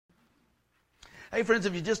Hey, friends,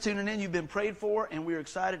 if you're just tuning in, you've been prayed for, and we're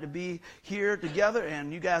excited to be here together,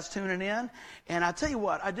 and you guys tuning in. And I tell you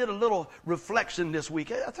what, I did a little reflection this week.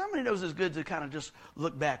 How many knows it's good to kind of just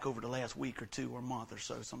look back over the last week or two or month or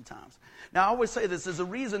so sometimes? Now, I always say this, there's a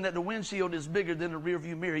reason that the windshield is bigger than the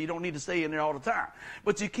rearview mirror. You don't need to stay in there all the time.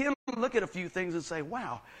 But you can look at a few things and say,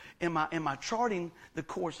 wow, am I charting the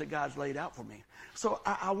course that God's laid out for me? So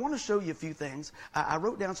I want to show you a few things. I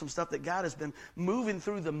wrote down some stuff that God has been moving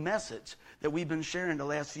through the message that we've been sharing the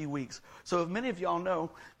last few weeks. So if many of y'all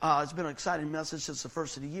know, it's been an exciting message since the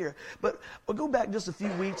first of the year. But we'll go back just a few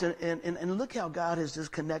weeks and look how God has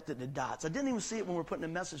just connected the dots. I didn't even see it when we were putting the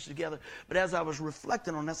message together, but as I was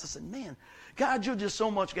reflecting on this, I said, man, God, you're just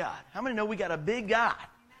so much God. How many know we got a big God?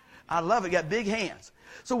 I love it. Got big hands.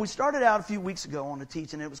 So we started out a few weeks ago on the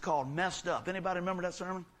teaching. It was called Messed Up. Anybody remember that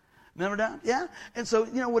sermon? Remember that? Yeah? And so,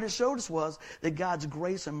 what it showed us was that God's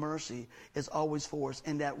grace and mercy is always for us,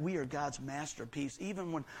 and that we are God's masterpiece.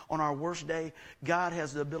 Even when on our worst day, God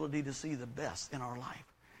has the ability to see the best in our life.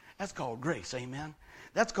 That's called grace, amen?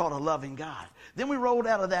 That's called a loving God. Then we rolled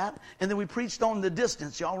out of that, and then we preached on the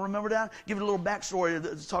distance. Y'all remember that? Give it a little backstory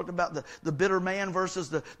that talked about the bitter man versus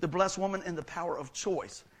the blessed woman and the power of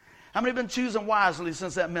choice. How many have been choosing wisely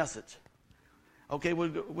since that message? Okay,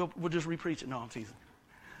 we'll just re-preach it. No, I'm teasing.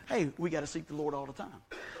 Hey, we got to seek the Lord all the time.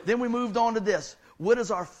 Then we moved on to this. What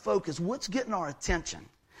is our focus? What's getting our attention?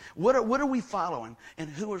 What are we following? And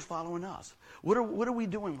who is following us? What are we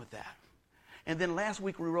doing with that? And then last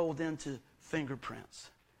week we rolled into fingerprints.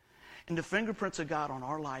 And the fingerprints of God on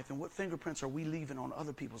our life, and what fingerprints are we leaving on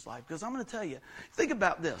other people's life? Because I'm going to tell you, think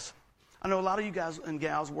about this. I know a lot of you guys and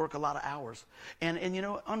gals work a lot of hours. And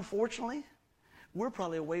unfortunately, we're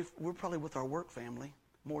probably with our work family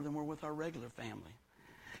more than we're with our regular family.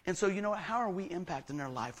 And so, how are we impacting their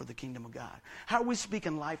life for the kingdom of God? How are we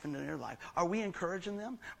speaking life into their life? Are we encouraging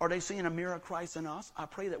them? Are they seeing a mirror of Christ in us? I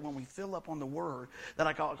pray that when we fill up on the Word, that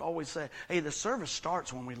I always say, hey, the service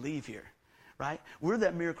starts when we leave here, right? We're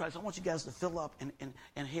that mirror of Christ. I want you guys to fill up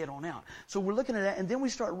and head on out. So we're looking at that, and then we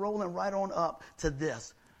start rolling right on up to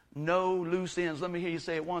this. No loose ends. Let me hear you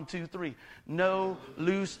say it. 1, 2, 3. No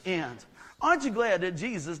loose ends. Aren't you glad that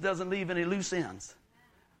Jesus doesn't leave any loose ends?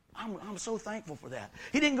 I'm so thankful for that.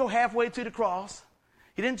 He didn't go halfway to the cross.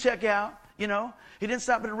 He didn't check out, He didn't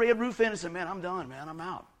stop at the red roof inn and say, man, I'm done, man, I'm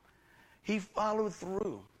out. He followed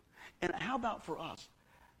through. And how about for us?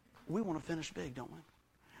 We want to finish big, don't we?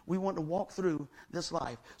 We want to walk through this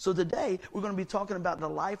life. So today, we're going to be talking about the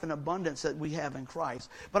life and abundance that we have in Christ.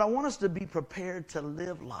 But I want us to be prepared to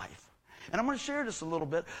live life. And I'm going to share this a little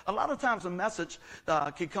bit. A lot of times a message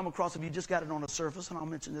can come across if you just got it on the surface, and I'll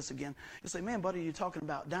mention this again. You say, man, buddy, you're talking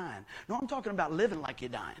about dying. No, I'm talking about living like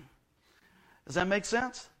you're dying. Does that make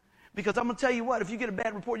sense? Because I'm going to tell you what, if you get a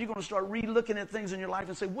bad report, you're going to start re-looking at things in your life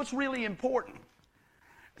and say, what's really important?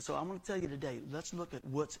 So I'm going to tell you today, let's look at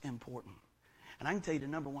what's important. And I can tell you the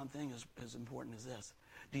number one thing is as important as this.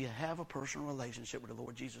 Do you have a personal relationship with the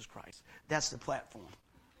Lord Jesus Christ? That's the platform.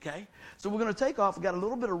 Okay? So we're going to take off. We've got a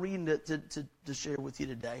little bit of reading to share with you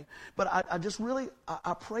today. But I just really,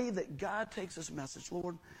 I pray that God takes this message.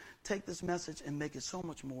 Lord, take this message and make it so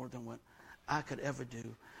much more than what I could ever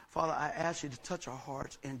do. Father, I ask you to touch our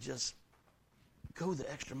hearts and just go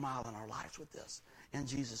the extra mile in our lives with this. In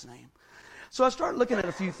Jesus' name. So I start looking at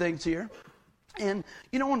a few things here. And,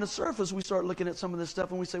 on the surface, we start looking at some of this stuff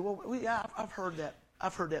and we say, well, yeah, I've heard that.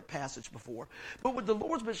 I've heard that passage before. But what the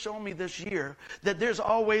Lord's been showing me this year, that there's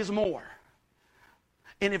always more.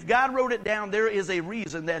 And if God wrote it down, there is a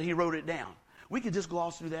reason that he wrote it down. We could just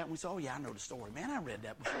gloss through that and we say, oh, yeah, I know the story. Man, I read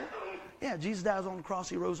that before. Yeah, Jesus dies on the cross.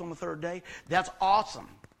 He rose on the third day. That's awesome.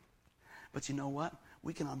 But you know what?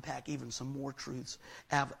 We can unpack even some more truths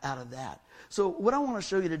out of that. So what I want to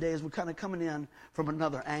show you today is we're kind of coming in from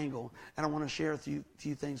another angle, and I want to share a few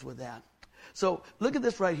things with that. So look at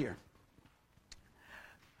this right here.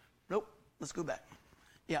 Nope, let's go back.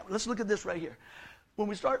 Yeah, let's look at this right here. When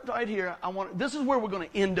we start right here, this is where we're going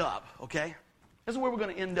to end up, okay? This is where we're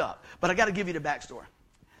going to end up. But I got to give you the backstory.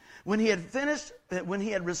 When he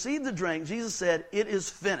had received the drink, Jesus said, "It is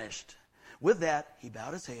finished." With that, he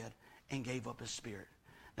bowed his head and gave up his spirit.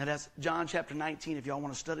 Now that's John chapter 19. If y'all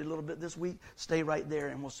want to study a little bit this week, stay right there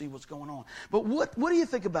and we'll see what's going on. But what do you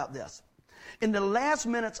think about this? In the last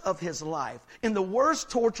minutes of his life, in the worst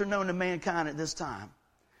torture known to mankind at this time,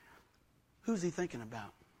 who's he thinking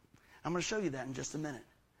about? I'm going to show you that in just a minute.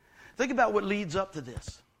 Think about what leads up to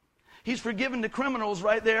this. He's forgiven the criminals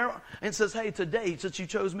right there and says, hey, today, since you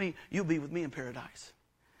chose me, you'll be with me in paradise.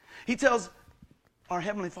 He tells our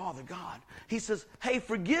Heavenly Father, God, he says, hey,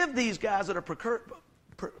 forgive these guys that are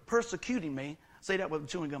persecuting me. Say that with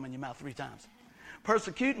chewing gum in your mouth 3 times.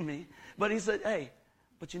 persecuting me. But he said, hey,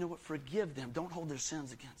 but you know what? Forgive them. Don't hold their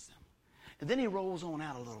sins against them. And then he rolls on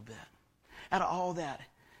out a little bit. Out of all that,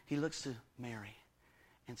 he looks to Mary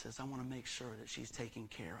and says, I want to make sure that she's taken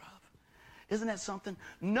care of. Isn't that something?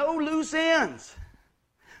 No loose ends.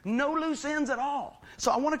 No loose ends at all.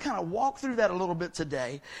 So I want to kind of walk through that a little bit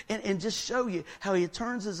today and just show you how he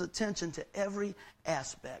turns his attention to every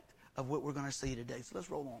aspect of what we're going to see today. So let's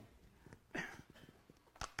roll on.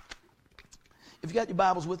 If you got your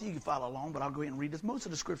Bibles with you, you can follow along, but I'll go ahead and read this. Most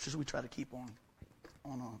of the scriptures we try to keep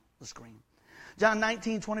on the screen. John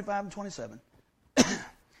 19, 25 and 27.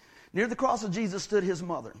 Near the cross of Jesus stood his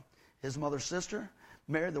mother's sister,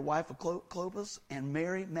 Mary, the wife of Clopas, and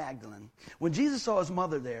Mary Magdalene. When Jesus saw his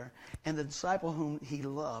mother there and the disciple whom he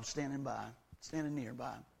loved standing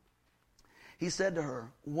nearby, he said to her,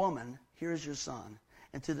 Woman, here is your son.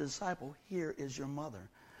 And to the disciple, here is your mother.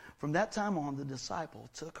 From that time on, the disciple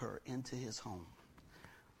took her into his home.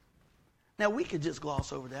 Now, we could just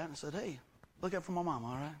gloss over that and say, hey, look out for my mom,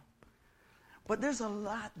 all right? But there's a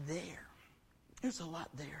lot there. There's a lot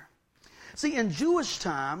there. See, in Jewish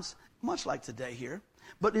times, much like today here,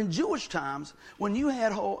 but in Jewish times, when you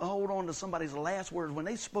had hold on to somebody's last word, when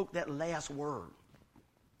they spoke that last word,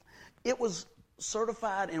 it was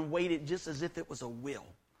certified and weighted just as if it was a will.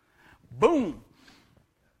 Boom!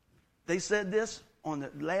 They said this on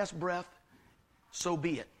the last breath, so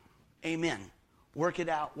be it. Amen. Work it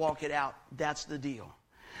out, walk it out. That's the deal.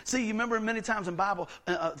 See, you remember many times in Bible,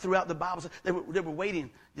 throughout the Bible, they were waiting.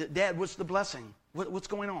 Dad, what's the blessing? What's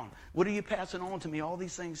going on? What are you passing on to me? All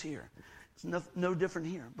these things here. It's no different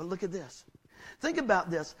here. But look at this. Think about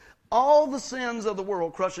this. All the sins of the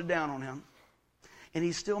world crushing down on him, and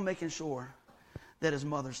he's still making sure that his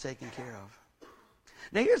mother's taken care of.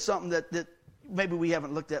 Now, here's something that maybe we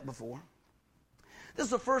haven't looked at before. This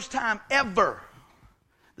is the first time ever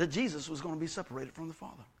that Jesus was going to be separated from the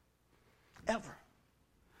Father. Ever.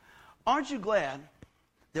 Aren't you glad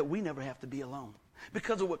that we never have to be alone?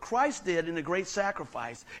 Because of what Christ did in the great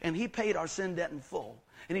sacrifice, and he paid our sin debt in full.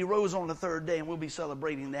 And he rose on the third day, and we'll be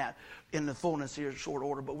celebrating that in the fullness here in short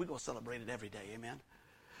order, but we're going to celebrate it every day, amen?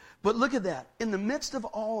 But look at that. In the midst of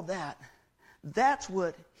all that, that's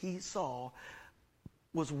what he saw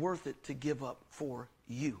was worth it to give up for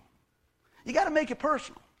you. You got to make it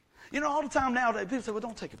personal. You know, all the time nowadays, people say, well,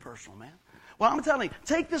 don't take it personal, man. Well, I'm telling you,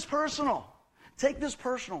 take this personal. Take this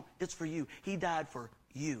personal. It's for you. He died for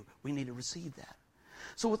you. We need to receive that.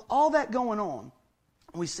 So with all that going on,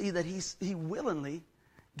 we see that he willingly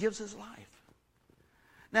gives his life.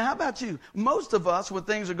 Now, how about you? Most of us, when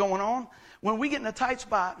things are going on, when we get in a tight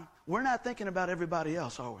spot, we're not thinking about everybody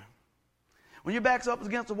else, are we? When your back's up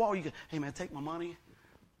against the wall, you go, hey, man, take my money.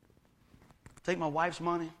 Take my wife's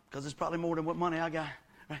money, because it's probably more than what money I got,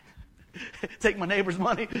 right? Take my neighbor's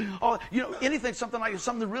money. Oh, you know, anything, something like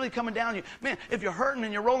something really coming down on you. Man, if you're hurting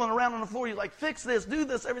and you're rolling around on the floor, you're like, fix this, do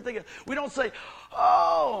this, everything. We don't say,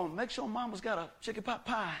 oh, make sure mama's got a chicken pot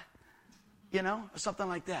pie, you know, or something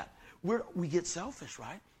like that. We get selfish,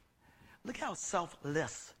 right? Look how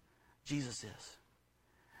selfless Jesus is.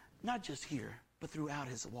 Not just here, but throughout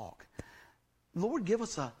his walk. Lord, give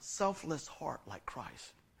us a selfless heart like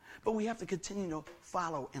Christ. But we have to continue to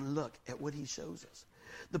follow and look at what he shows us.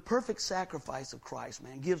 The perfect sacrifice of Christ,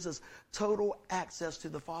 man, gives us total access to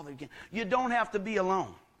the Father again. You don't have to be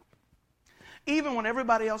alone. Even when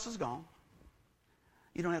everybody else is gone,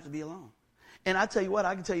 you don't have to be alone. And I tell you what,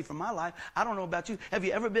 I can tell you from my life, I don't know about you. Have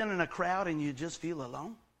you ever been in a crowd and you just feel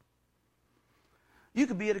alone? You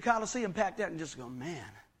could be at a Coliseum packed out and just go, man,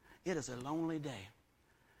 it is a lonely day.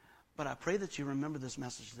 But I pray that you remember this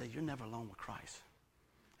message today. You're never alone with Christ.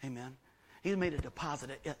 Amen. He's made a deposit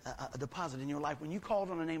in your life. When you called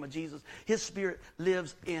on the name of Jesus, his Spirit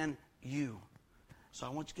lives in you. So I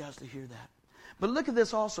want you guys to hear that. But look at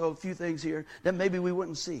this also, a few things here that maybe we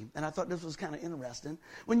wouldn't see. And I thought this was kind of interesting.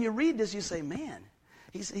 When you read this, you say, man,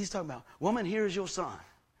 he's talking about, woman, here is your son.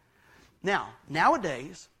 Now,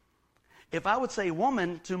 nowadays, if I would say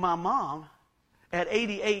woman to my mom at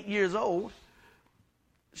 88 years old,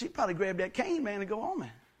 she'd probably grab that cane, man, and go on,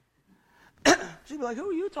 man. She'd be like, who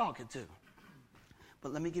are you talking to?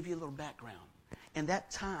 But let me give you a little background. In that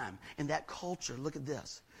time, in that culture, look at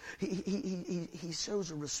this. He shows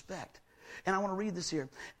a respect. And I want to read this here.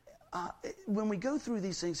 When we go through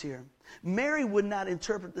these things here, Mary would not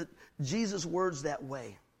interpret Jesus' words that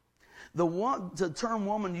way. The term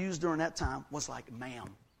woman used during that time was like ma'am.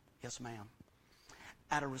 Yes, ma'am.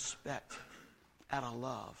 Out of respect, out of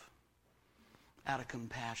love, out of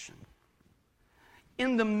compassion.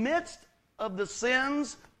 In the midst of the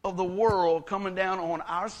sins of the world coming down on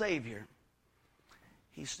our Savior,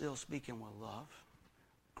 he's still speaking with love,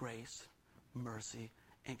 grace, mercy,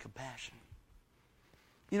 and compassion.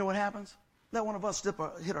 You know what happens? Let one of us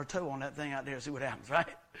hit our toe on that thing out there and see what happens, right?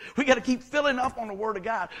 We got to keep filling up on the Word of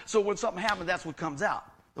God, so when something happens, that's what comes out,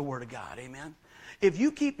 the Word of God. Amen? If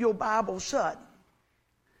you keep your Bible shut,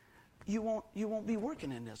 you won't be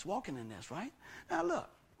walking in this, right? Now look,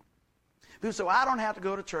 people say, well, I don't have to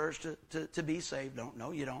go to church to be saved.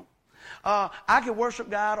 No, you don't. I can worship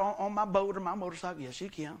God on my boat or my motorcycle. Yes, you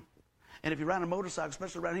can. And if you're riding a motorcycle,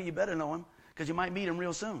 especially around here, you better know Him, because you might meet Him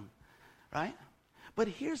real soon, right? But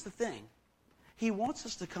here's the thing. He wants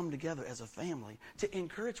us to come together as a family to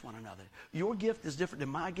encourage one another. Your gift is different than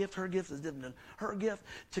my gift. Her gift is different than her gift.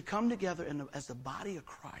 To come together as the body of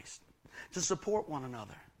Christ, to support one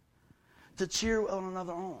another, to cheer one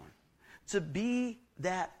another on, to be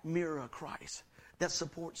that mirror of Christ, that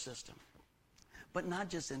support system. But not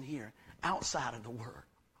just in here, outside of the Word,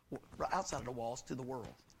 outside of the walls to the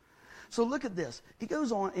world. So look at this. He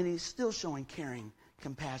goes on and he's still showing caring,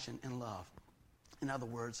 compassion, and love. In other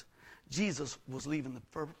words, Jesus was leaving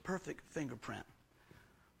the perfect fingerprint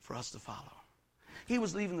for us to follow. He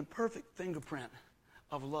was leaving the perfect fingerprint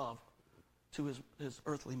of love to his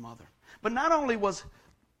earthly mother. But not only was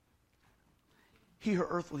he her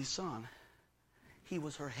earthly son, he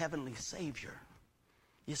was her heavenly Savior.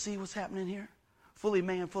 You see what's happening here? Fully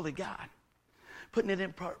man, fully God. Putting it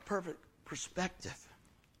in perfect perspective.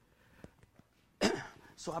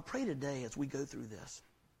 So I pray today as we go through this,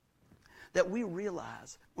 that we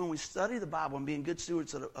realize when we study the Bible and being good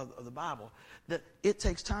stewards of the Bible, that it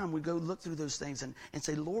takes time. We go look through those things and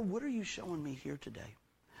say, Lord, what are you showing me here today?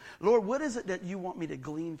 Lord, what is it that you want me to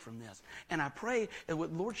glean from this? And I pray that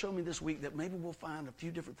what Lord showed me this week, that maybe we'll find a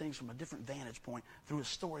few different things from a different vantage point through a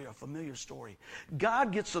story, a familiar story.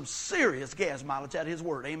 God gets some serious gas mileage out of His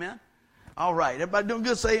Word. Amen? All right. Everybody doing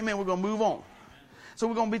good? Say amen. We're going to move on. So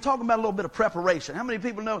we're going to be talking about a little bit of preparation. How many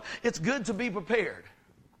people know it's good to be prepared?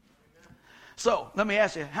 So let me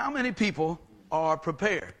ask you, how many people are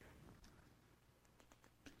prepared?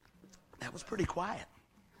 That was pretty quiet.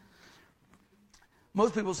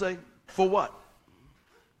 Most people say, for what?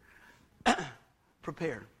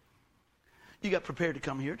 Prepared. You got prepared to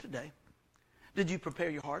come here today. Did you prepare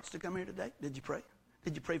your hearts to come here today? Did you pray?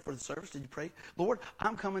 Did you pray for the service? Did you pray? Lord,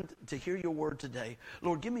 I'm coming to hear your word today.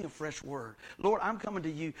 Lord, give me a fresh word. Lord, I'm coming to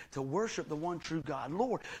you to worship the one true God.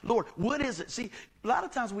 Lord, what is it? See, a lot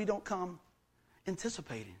of times we don't come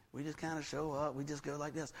anticipating. We just kind of show up. We just go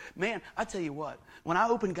like this. Man, I tell you what, when I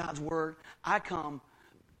open God's word, I come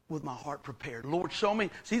with my heart prepared. Lord, show me.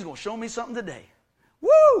 See, He's going to show me something today.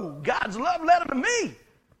 Woo! God's love letter to me.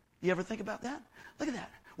 You ever think about that? Look at that.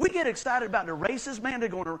 We get excited about the races. Man, they're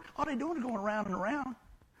going, all they're doing is going around and around.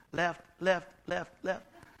 Left, left, left, left.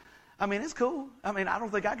 I mean, it's cool. I mean, I don't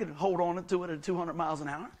think I could hold on to it at 200 miles an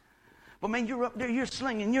hour. But man, you're up there, you're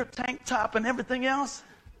slinging your tank top and everything else.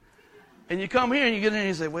 And you come here and you get in and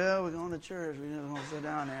you say, well, we're going to church. We're just going to sit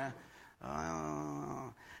down there.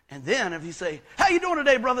 And then if you say, how you doing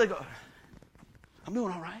today, brother? They go, I'm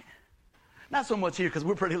doing all right. Not so much here because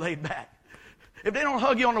we're pretty laid back. If they don't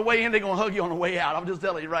hug you on the way in, they're going to hug you on the way out. I'm just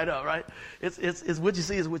telling you right up, right? It's what you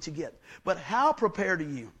see is what you get. But how prepared are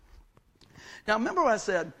you? Now, remember what I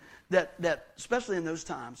said that especially in those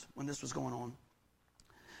times when this was going on,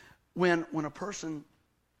 when a person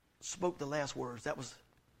spoke the last words, that was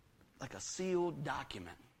like a sealed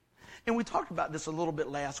document. And we talked about this a little bit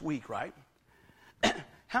last week, right?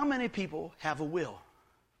 How many people have a will?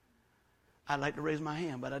 I'd like to raise my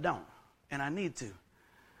hand, but I don't. And I need to.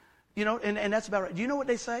 You know, and that's about right. Do you know what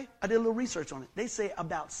they say? I did a little research on it. They say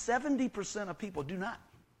about 70% of people do not.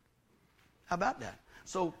 How about that?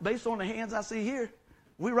 So based on the hands I see here,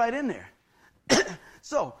 we're right in there.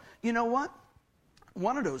 So, you know what?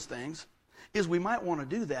 One of those things is we might want to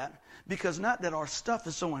do that because not that our stuff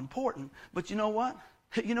is so important, but you know what?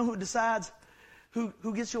 You know who decides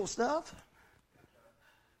who gets your stuff?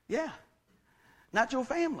 Yeah. Not your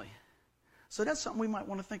family. So that's something we might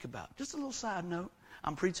want to think about. Just a little side note.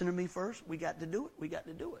 I'm preaching to me first. We got to do it. We got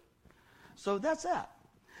to do it. So that's that.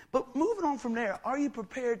 But moving on from there, are you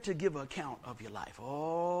prepared to give an account of your life?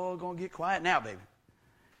 Oh, going to get quiet now, baby.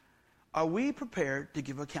 Are we prepared to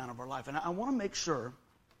give an account of our life? And I want to make sure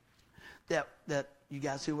that you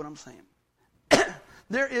guys hear what I'm saying.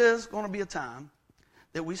 There is going to be a time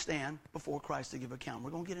that we stand before Christ to give account.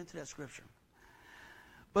 We're going to get into that scripture.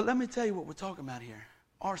 But let me tell you what we're talking about here.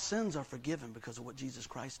 Our sins are forgiven because of what Jesus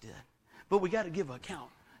Christ did. But we got to give an account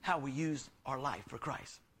how we use our life for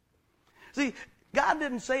Christ. See, God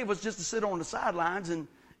didn't save us just to sit on the sidelines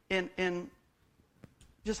and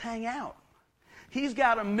just hang out. He's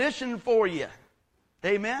got a mission for you.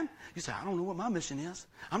 Amen? You say, I don't know what my mission is.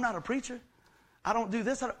 I'm not a preacher. I don't do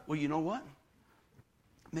this. Well, you know what?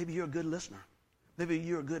 Maybe you're a good listener. Maybe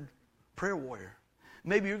you're a good prayer warrior.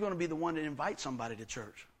 Maybe you're going to be the one that invites somebody to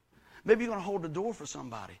church. Maybe you're going to hold the door for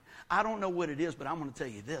somebody. I don't know what it is, but I'm going to tell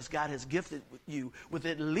you this. God has gifted you with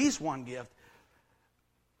at least one gift,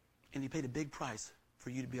 and he paid a big price for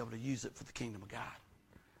you to be able to use it for the kingdom of God.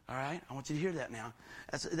 All right? I want you to hear that now.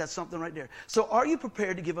 That's something right there. So are you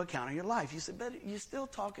prepared to give an account of your life? You said, but you're still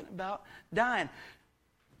talking about dying.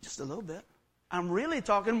 Just a little bit. I'm really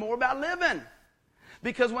talking more about living.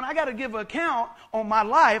 Because when I got to give an account on my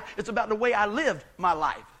life, it's about the way I lived my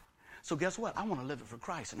life. So guess what? I want to live it for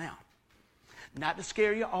Christ now. Not to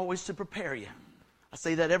scare you, always to prepare you. I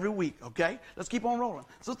say that every week, okay? Let's keep on rolling.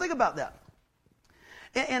 So think about that.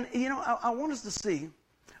 And you know, I want us to see,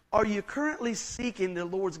 are you currently seeking the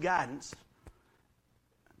Lord's guidance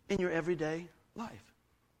in your everyday life?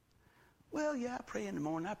 Well, yeah, I pray in the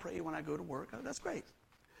morning. I pray when I go to work. Oh, that's great.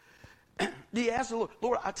 Do you ask the Lord,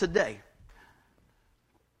 Lord, today,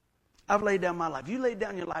 I've laid down my life. You laid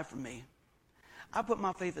down your life for me. I put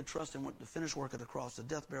my faith and trust in the finished work of the cross, the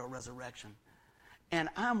death, burial, resurrection. And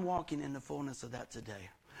I'm walking in the fullness of that today.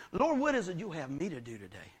 Lord, what is it you have me to do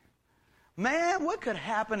today? Man, what could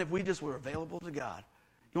happen if we just were available to God?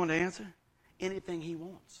 You want the answer? Anything he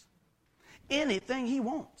wants. Anything he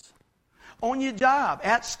wants. On your job,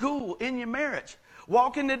 at school, in your marriage,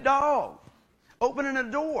 walking the dog, opening the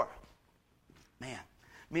door. Man,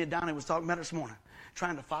 me and Donnie was talking about it this morning,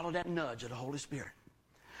 trying to follow that nudge of the Holy Spirit.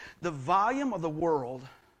 The volume of the world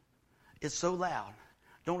is so loud,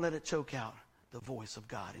 don't let it choke out the voice of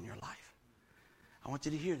God in your life. I want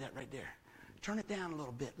you to hear that right there. Turn it down a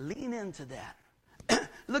little bit. Lean into that.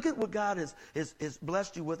 Look at what God has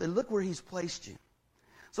blessed you with, and look where he's placed you.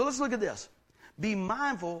 So let's look at this. Be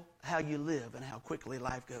mindful how you live and how quickly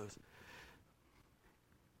life goes.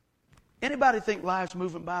 Anybody think life's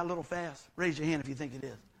moving by a little fast? Raise your hand if you think it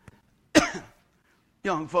is.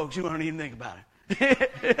 Young folks, you don't even think about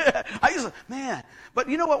it. I used to, man. But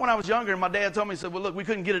you know what? When I was younger, and my dad told me, he said, well, look, we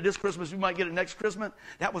couldn't get it this Christmas. We might get it next Christmas.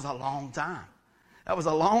 That was a long time. That was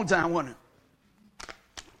a long time, wasn't it?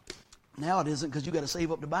 Now it isn't, because you got to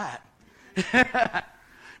save up to buy it.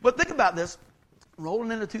 But think about this.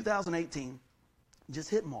 Rolling into 2018, just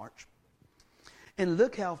hit March. And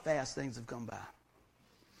look how fast things have come by.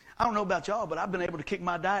 I don't know about y'all, but I've been able to kick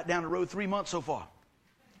my diet down the road 3 months so far.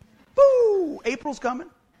 Woo! April's coming,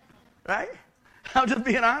 right? I'm just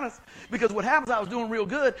being honest. Because what happens, I was doing real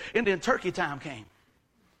good, and then turkey time came.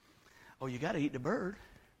 Oh, you got to eat the bird,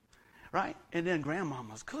 right? And then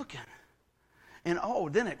grandmama's cooking. And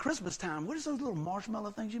then at Christmas time, what is those little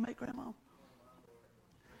marshmallow things you make, Grandma?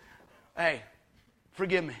 Hey,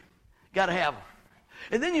 forgive me. Got to have them.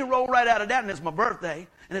 And then you roll right out of that, and it's my birthday,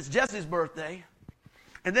 and it's Jesse's birthday.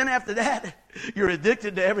 And then after that, you're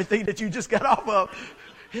addicted to everything that you just got off of.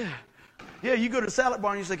 Yeah, you go to the salad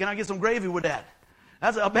bar and you say, can I get some gravy with that?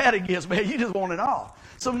 That's how bad it gets, man. You just want it all.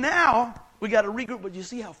 So now we got to regroup, but you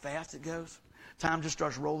see how fast it goes? Time just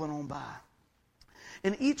starts rolling on by.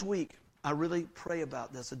 And each week, I really pray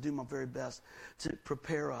about this and do my very best to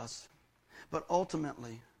prepare us. But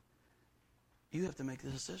ultimately, you have to make the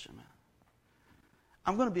decision, man.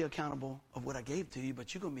 I'm going to be accountable of what I gave to you,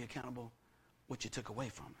 but you're going to be accountable what you took away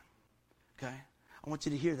from it. Okay? I want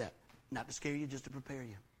you to hear that. Not to scare you, just to prepare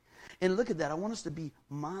you. And look at that. I want us to be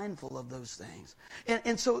mindful of those things.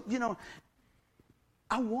 And so, you know,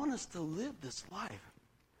 I want us to live this life.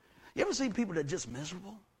 You ever see people that are just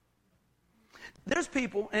miserable? There's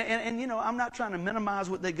people, and you know, I'm not trying to minimize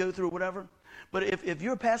what they go through or whatever, but if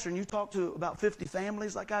you're a pastor and you talk to about 50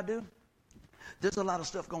 families like I do, there's a lot of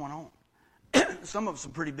stuff going on. Some of them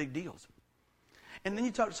some pretty big deals. And then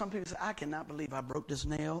you talk to some people and say, I cannot believe I broke this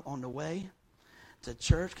nail on the way to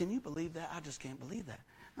church. Can you believe that? I just can't believe that.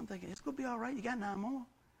 I'm thinking, it's going to be all right. You got 9 more,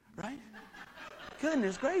 right?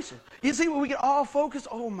 Goodness gracious. You see, when we get all focused,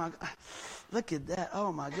 oh, my God, look at that.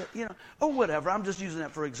 Oh, my God. You know, or whatever. I'm just using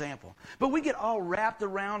that for example. But we get all wrapped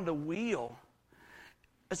around the wheel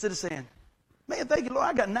instead of saying, man, thank you, Lord,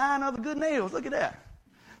 I got 9 other good nails. Look at that.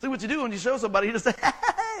 See what you do when you show somebody, you just say, hey,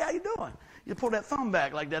 how you doing? You pull that thumb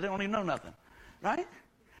back like that. They don't even know nothing, right?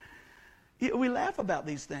 We laugh about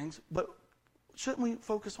these things, but shouldn't we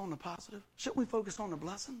focus on the positive? Shouldn't we focus on the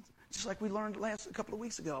blessings? Just like we learned a couple of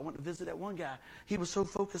weeks ago. I went to visit that one guy. He was so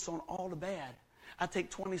focused on all the bad. I take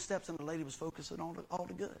 20 steps and the lady was focusing on all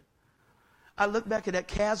the good. I look back at that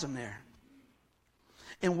chasm there.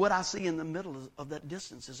 And what I see in the middle of that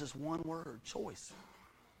distance is this one word, choice.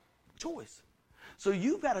 Choice. So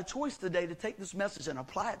you've got a choice today to take this message and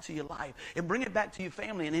apply it to your life and bring it back to your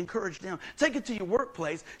family and encourage them. Take it to your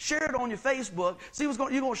workplace. Share it on your Facebook. See what's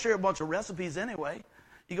going. You're going to share a bunch of recipes anyway.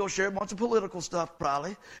 You're going to share a bunch of political stuff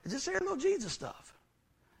probably. And just share a little Jesus stuff.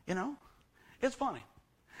 You know, it's funny.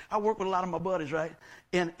 I work with a lot of my buddies, right?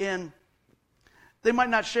 And they might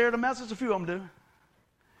not share the message. A few of them do.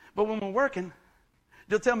 But when we're working,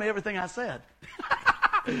 they'll tell me everything I said.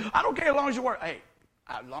 I don't care as long as you work. Hey,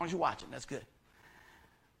 as long as you're watching, that's good.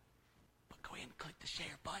 But go ahead and click the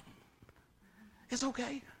share button. It's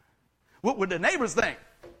okay. What would the neighbors think?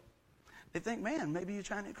 They think, man, maybe you're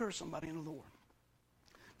trying to encourage somebody in the Lord.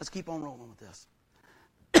 Let's keep on rolling with this.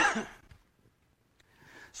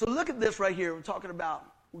 So look at this right here. We're talking about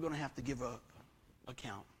we're going to have to give an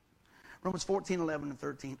account. Romans 14, 11, and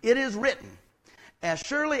 13. It is written, as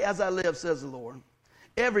surely as I live, says the Lord,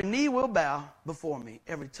 every knee will bow before me.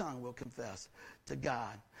 Every tongue will confess to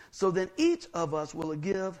God. So then each of us will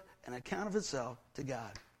give an account of himself to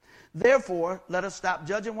God. Therefore, let us stop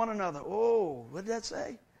judging one another. Oh, what did that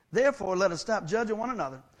say? Therefore, let us stop judging one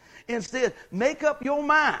another. Instead, make up your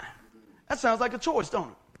mind. That sounds like a choice,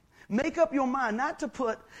 don't it? Make up your mind not to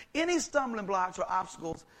put any stumbling blocks or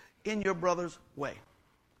obstacles in your brother's way.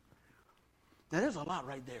 Now, there's a lot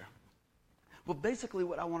right there. But basically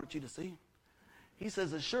what I wanted you to see, he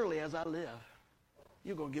says, as surely as I live,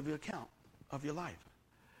 you're going to give you account of your life.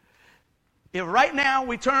 If right now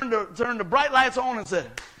we turn the bright lights on and said,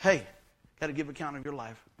 hey, got to give account of your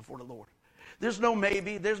life before the Lord. There's no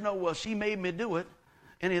maybe. There's no, well, she made me do it.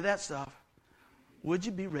 Any of that stuff. Would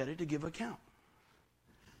you be ready to give account?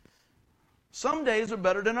 Some days are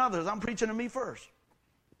better than others. I'm preaching to me first.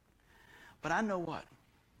 But I know what?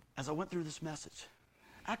 As I went through this message,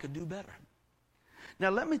 I could do better. Now,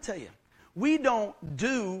 let me tell you, we don't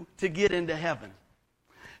do to get into heaven.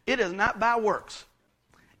 It is not by works.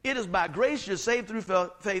 It is by grace you're saved through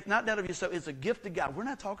faith, not that of yourself. It's a gift of God. We're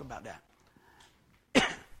not talking about that.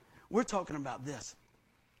 We're talking about this.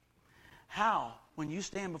 How, when you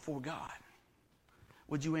stand before God,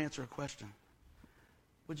 would you answer a question?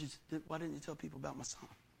 Why didn't you tell people about my son?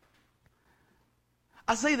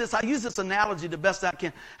 I say this, I use this analogy the best I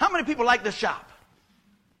can. How many people like to shop?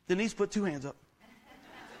 Denise, put 2 hands up.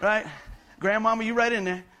 Right? Grandmama, you right in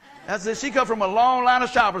there. That's it. She come from a long line of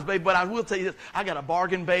shoppers, babe. But I will tell you this. I got a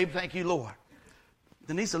bargain, babe. Thank you, Lord.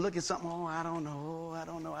 Denise will look at something. Oh, I don't know. Well,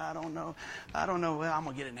 I'm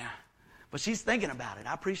going to get it now. But she's thinking about it.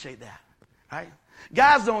 I appreciate that. Right?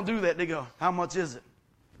 Guys don't do that. They go, how much is it?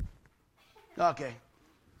 Okay.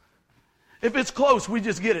 If it's close, we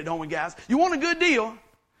just get it, don't we, guys? You want a good deal,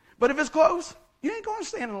 but if it's close, you ain't going to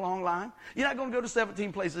stand in a long line. You're not going to go to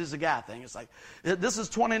 17 places. It's a guy thing. It's like, this is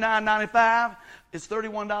 $29.95. It's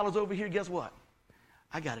 $31 over here. Guess what?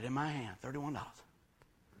 I got it in my hand, $31.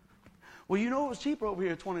 Well, you know it was cheaper over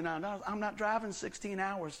here at $29. I'm not driving 16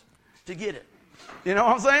 hours to get it. You know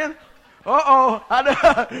what I'm saying? Uh-oh. I'm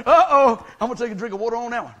going to take a drink of water on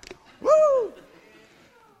that one. Woo!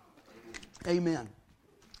 Amen.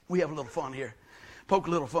 We have a little fun here. Poke a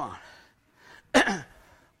little fun.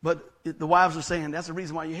 But the wives are saying, that's the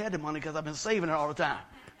reason why you had the money, because I've been saving it all the time.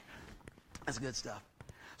 That's good stuff.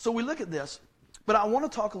 So we look at this, but I want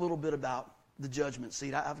to talk a little bit about the judgment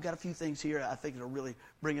seat. I've got a few things here I think that'll really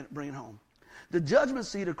bring it home. The judgment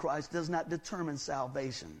seat of Christ does not determine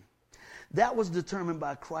salvation. That was determined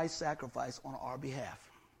by Christ's sacrifice on our behalf.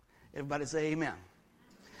 Everybody say amen.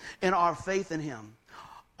 And our faith in him.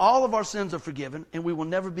 All of our sins are forgiven, and we will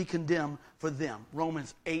never be condemned for them.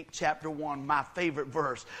 Romans 8, chapter 1, my favorite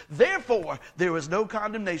verse. Therefore, there is no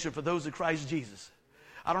condemnation for those in Christ Jesus.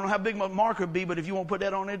 I don't know how big my marker would be, but if you want to put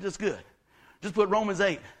that on there, that's good. Just put Romans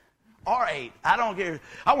 8, R8. I don't care.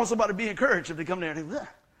 I want somebody to be encouraged if they come there and think,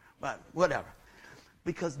 but whatever.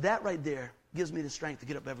 Because that right there gives me the strength to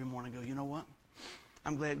get up every morning and go, you know what?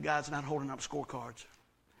 I'm glad God's not holding up scorecards.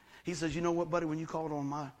 He says, you know what, buddy, when you called on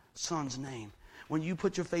my son's name, when you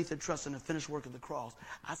put your faith and trust in the finished work of the cross,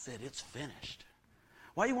 I said, it's finished.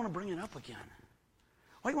 Why do you want to bring it up again?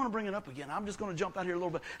 Why do you want to bring it up again? I'm just going to jump out here a little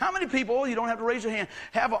bit. How many people, you don't have to raise your hand,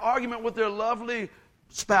 have an argument with their lovely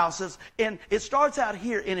spouses, and it starts out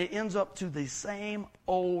here and it ends up to the same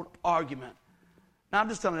old argument? Now, I'm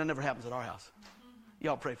just telling you that never happens at our house.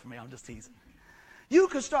 Y'all pray for me. I'm just teasing. You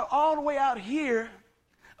could start all the way out here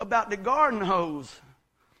about the garden hose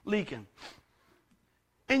leaking.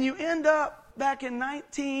 And you end up back in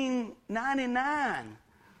 1999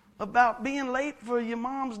 about being late for your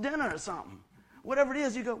mom's dinner or something. Whatever it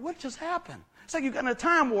is, you go, what just happened? It's like you got in a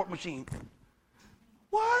time warp machine.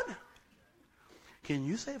 What? Can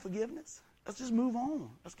you say forgiveness? Let's just move on.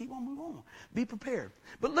 Let's keep on moving on. Be prepared.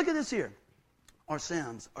 But look at this here. Our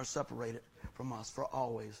sins are separated from us for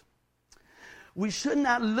always. We should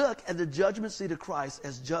not look at the judgment seat of Christ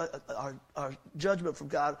as our judgment from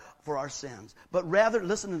God for our sins. But rather,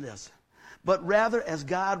 listen to this, but rather as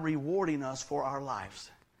God rewarding us for our lives.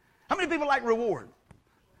 How many people like reward?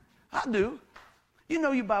 I do. You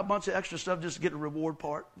know you buy a bunch of extra stuff just to get the reward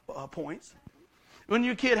points. When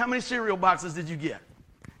you were a kid, how many cereal boxes did you get?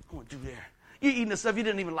 I want to do there. You eating the stuff you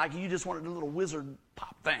didn't even like. You just wanted the little wizard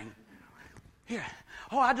pop thing. Here.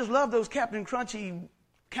 Oh, I just love those Captain Crunchy,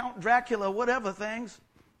 Count Dracula, whatever things.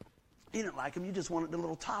 You didn't like them. You just wanted the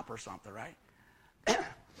little top or something, right?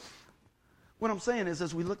 What I'm saying is,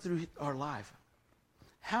 as we look through our life,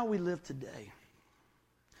 how we live today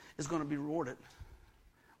is going to be rewarded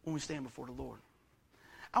when we stand before the Lord.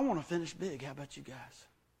 I want to finish big. How about you guys?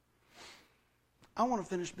 I want to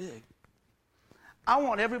finish big. I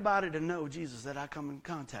want everybody to know Jesus that I come in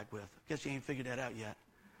contact with. Guess you ain't figured that out yet.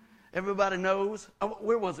 Everybody knows.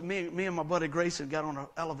 Where was it? Me and my buddy Grayson got on an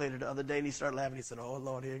elevator the other day, and he started laughing. He said, "Oh,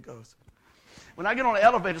 Lord, here it goes." When I get on the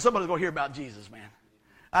elevator, somebody's going to hear about Jesus, man.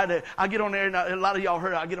 I get on there, and a lot of y'all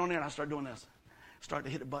heard it. I get on there, and I start doing this. Start to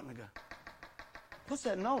hit the button and go, "What's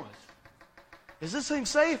that noise? Is this thing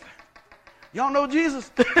safe? Y'all know Jesus?"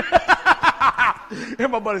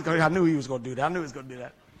 And my buddy's going, "I knew he was going to do that. I knew he was going to do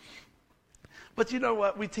that." But you know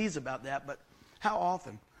what? We tease about that, but how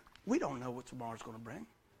often? We don't know what tomorrow's going to bring.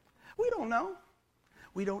 We don't know.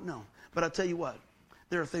 We don't know. But I tell you what,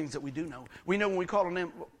 there are things that we do know. We know when we call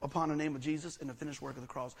upon the name of Jesus and the finished work of the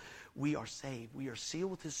cross, we are saved. We are sealed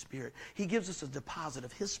with His Spirit. He gives us a deposit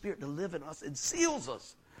of His Spirit to live in us and seals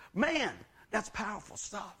us. Man, that's powerful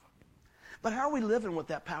stuff. But how are we living with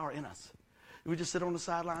that power in us? Do we just sit on the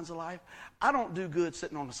sidelines of life? I don't do good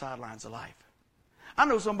sitting on the sidelines of life. I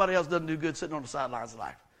know somebody else doesn't do good sitting on the sidelines of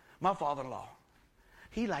life. My father-in-law,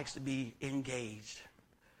 he likes to be engaged.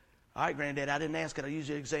 All right, Granddad, I didn't ask it. I used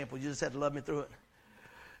your example. You just had to love me through it.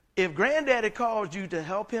 If Granddaddy calls you to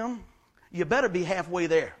help him, you better be halfway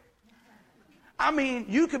there. I mean,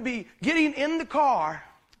 you could be getting in the car,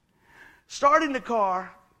 starting the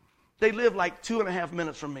car. They live like 2.5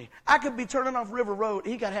 minutes from me. I could be turning off River Road.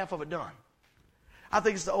 He got half of it done. I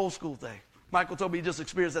think it's the old school thing. Michael told me he just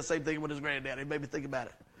experienced that same thing with his granddad. It made me think about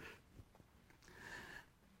it.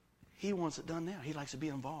 He wants it done now. He likes to be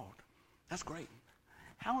involved. That's great.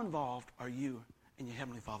 How involved are you in your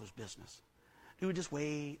Heavenly Father's business? Do we just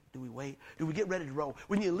wait? Do we wait? Do we get ready to roll?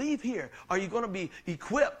 When you leave here, are you going to be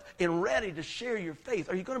equipped and ready to share your faith?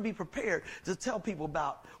 Are you going to be prepared to tell people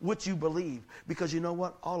about what you believe? Because you know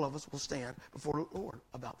what? All of us will stand before the Lord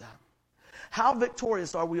about that. How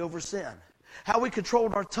victorious are we over sin? How we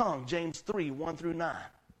controlled our tongue, James 3, 1 through 9.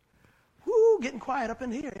 Whoo, getting quiet up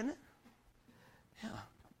in here, isn't it? Yeah.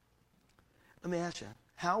 Let me ask you,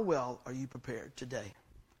 how well are you prepared today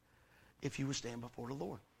if you would stand before the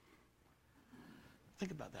Lord?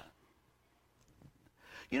 Think about that.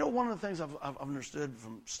 You know, one of the things I've understood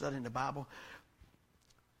from studying the Bible,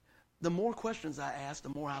 the more questions I ask, the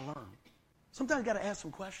more I learn. Sometimes you got to ask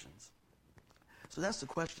some questions. So that's the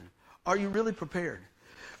question. Are you really prepared?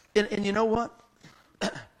 And you know what?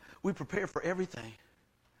 We prepare for everything,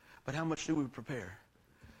 but how much do we prepare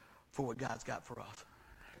for what God's got for us?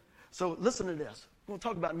 So listen to this. We'll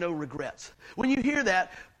talk about no regrets. When you hear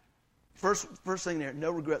that, first thing there,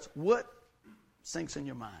 no regrets. What sinks in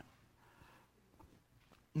your mind?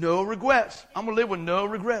 No regrets. I'm going to live with no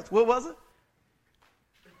regrets. What was it?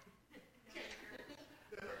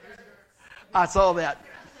 I saw that.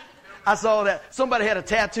 Somebody had a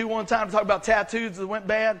tattoo one time to talk about tattoos that went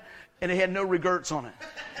bad, and it had no regrets on it.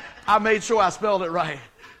 I made sure I spelled it right.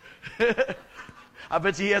 I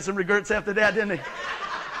bet you he had some regrets after that, didn't he?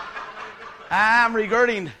 I'm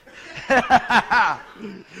regretting. I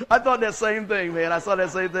thought that same thing, man. I saw that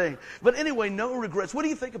same thing. But anyway, no regrets. What do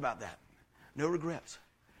you think about that? No regrets.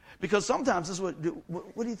 Because sometimes this is what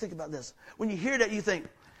do you think about this? When you hear that, you think,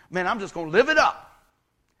 man, I'm just going to live it up.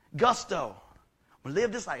 Gusto. I'm going to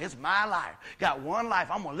live this life. It's my life. Got one life.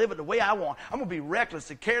 I'm going to live it the way I want. I'm going to be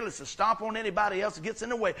reckless and careless and stomp on anybody else that gets in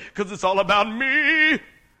the way because it's all about me.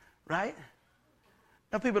 Right?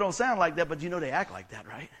 Now, people don't sound like that, but you know they act like that,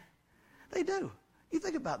 right? They do. You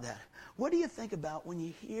think about that. What do you think about when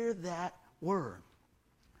you hear that word?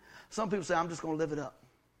 Some people say, I'm just going to live it up.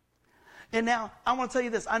 And now, I want to tell you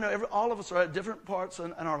this. I know all of us are at different parts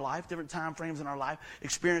in our life, different time frames in our life,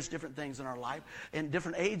 experience different things in our life. And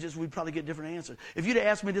different ages, we'd probably get different answers. If you'd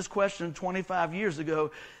asked me this question 25 years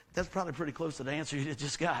ago, that's probably pretty close to the answer you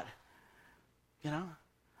just got. You know,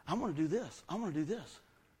 I'm going to do this. I'm going to do this.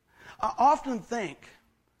 I often think,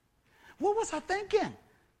 what was I thinking?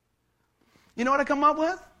 You know what I come up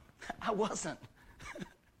with? I wasn't.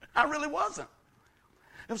 I really wasn't.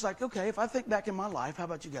 It was like, okay, if I think back in my life, how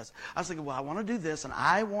about you guys? I was thinking, well, I want to do this, and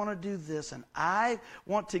I want to do this, and I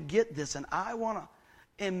want to get this, and I want to.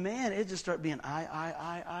 And man, it just started being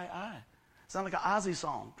I. Sound like an Ozzy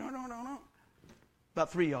song. No.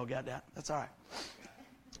 About 3 of y'all got that. That's all right.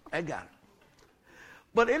 I got it.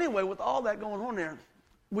 But anyway, with all that going on there,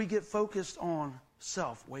 we get focused on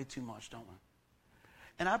self way too much, don't we?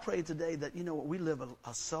 And I pray today that, you know what, we live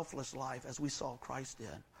a selfless life as we saw Christ did,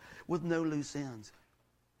 with no loose ends.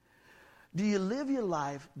 Do you live your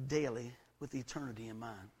life daily with eternity in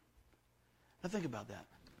mind? Now think about that.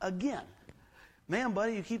 Again, man,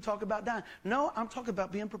 buddy, you keep talking about dying. No, I'm talking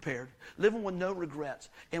about being prepared, living with no regrets.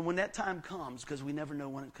 And when that time comes, because we never know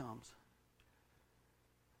when it comes,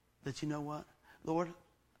 that you know what? Lord,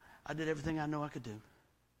 I did everything I know I could do.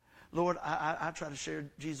 Lord, I try to share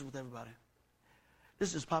Jesus with everybody.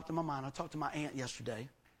 This just popped in my mind. I talked to my aunt yesterday,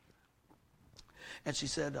 and she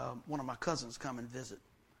said one of my cousins come and visit.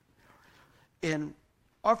 And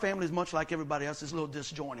our family is much like everybody else. It's a little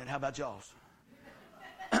disjointed. How about y'all's?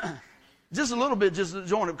 Just a little bit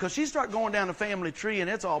disjointed, because she started going down the family tree, and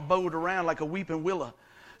it's all bowed around like a weeping willow.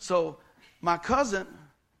 So my cousin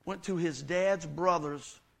went to his dad's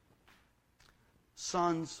brother's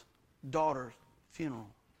son's daughter's funeral.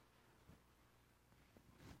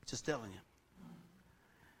 Just telling you.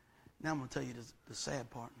 Now I'm going to tell you the sad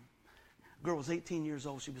part. The girl was 18 years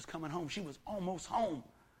old. She was coming home. She was almost home.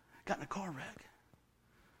 Got in a car wreck.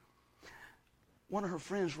 One of her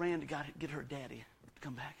friends ran to get her daddy to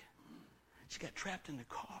come back. She got trapped in the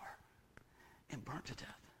car and burnt to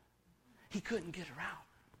death. He couldn't get her out.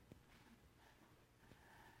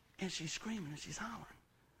 And she's screaming and she's hollering.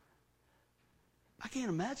 I can't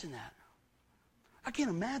imagine that. I can't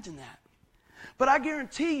imagine that. But I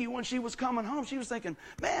guarantee you, when she was coming home, she was thinking,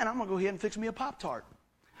 man, I'm going to go ahead and fix me a Pop-Tart.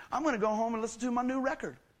 I'm going to go home and listen to my new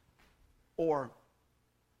record. Or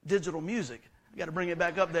digital music. You got to bring it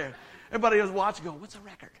back up there. Everybody was watching, going, what's a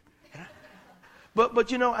record?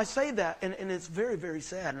 But you know, I say that, and it's very, very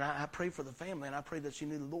sad. And I pray for the family, and I pray that she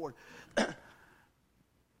knew the Lord.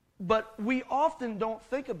 But we often don't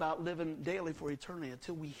think about living daily for eternity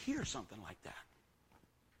until we hear something like that.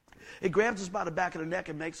 It grabs us by the back of the neck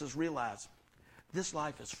and makes us realize this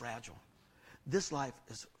life is fragile. This life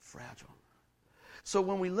is fragile. So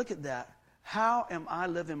when we look at that, how am I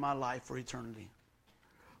living my life for eternity?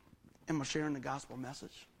 Am I sharing the gospel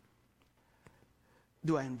message?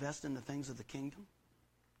 Do I invest in the things of the kingdom?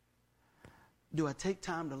 Do I take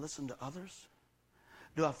time to listen to others?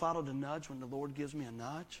 Do I follow the nudge when the Lord gives me a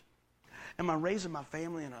nudge? Am I raising my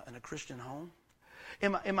family in a Christian home?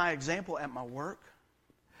 Am I example at my work?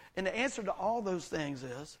 And the answer to all those things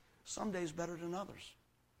is, some days better than others.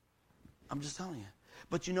 I'm just telling you.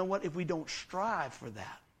 But you know what? If we don't strive for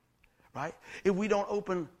that, right? If we don't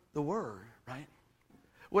open the Word, right?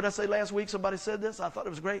 What did I say last week? Somebody said this. I thought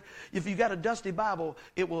it was great. If you got a dusty Bible,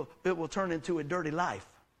 it will turn into a dirty life.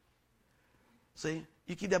 See?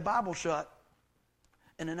 You keep that Bible shut,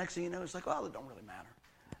 and the next thing you know, it's like, well, it don't really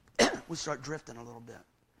matter. We start drifting a little bit.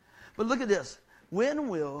 But look at this. When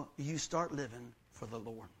will you start living for the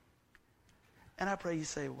Lord? And I pray you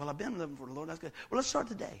say, well, I've been living for the Lord. That's good. Well, let's start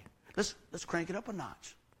today. Let's crank it up a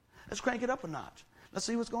notch. Let's crank it up a notch. Let's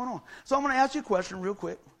see what's going on. So I'm going to ask you a question real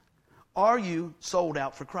quick. Are you sold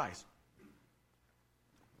out for Christ?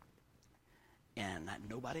 And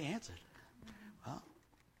nobody answered. Well,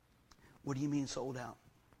 what do you mean sold out?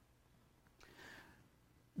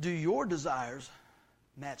 Do your desires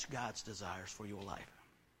match God's desires for your life?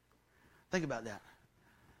 Think about that.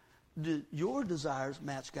 Do your desires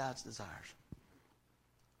match God's desires?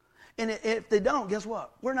 And if they don't, guess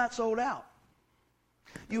what? We're not sold out.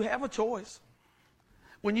 You have a choice.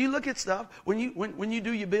 When you look at stuff, when you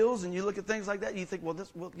do your bills and you look at things like that, you think, well,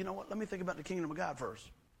 you know what? Let me think about the kingdom of God first.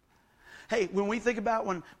 Hey, when we think about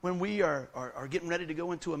when we are getting ready to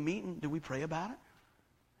go into a meeting, do we pray about it?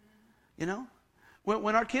 You know?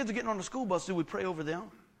 When our kids are getting on the school bus, do we pray over them?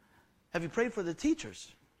 Have you prayed for the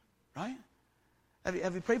teachers? Right?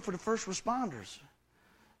 Have you prayed for the first responders?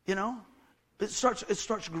 You know? It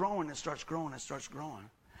starts growing, it starts growing, it starts growing.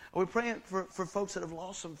 Are we praying for folks that have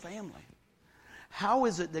lost some family? How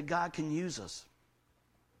is it that God can use us?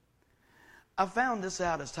 I found this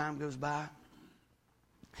out as time goes by.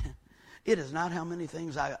 It is not how many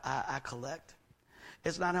things I collect.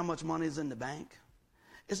 It's not how much money is in the bank.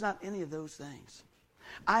 It's not any of those things.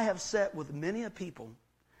 I have sat with many people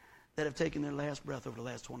that have taken their last breath over the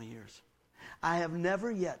last 20 years. I have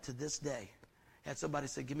never yet to this day had somebody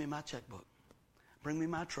say, give me my checkbook. Bring me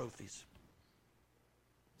my trophies.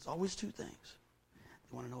 It's always two things.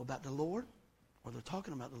 They want to know about the Lord, or they're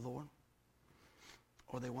talking about the Lord,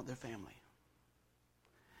 or they want their family.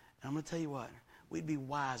 And I'm going to tell you what, we'd be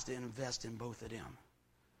wise to invest in both of them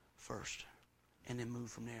first and then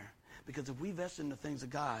move from there. Because if we invest in the things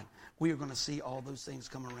of God, we are going to see all those things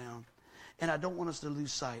come around. And I don't want us to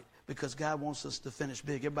lose sight, because God wants us to finish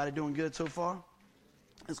big. Everybody doing good so far?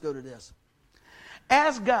 Let's go to this.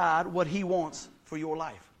 Ask God what he wants for your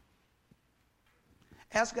life.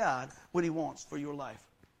 Ask God what he wants for your life.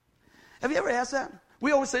 Have you ever asked that?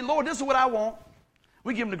 We always say, Lord, this is what I want.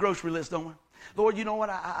 We give him the grocery list, don't we? Lord, you know what?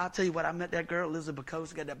 I'll tell you what. I met that girl, Elizabeth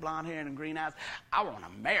Coast, got that blonde hair and them green eyes. I want to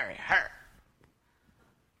marry her.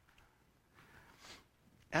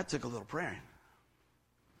 That took a little praying.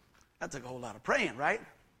 That took a whole lot of praying, right?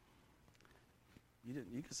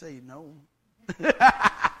 You could say no.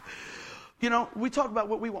 You know, we talk about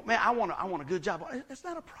what we want. Man, I want a good job. It's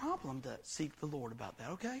not a problem to seek the Lord about that,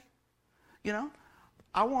 okay? You know,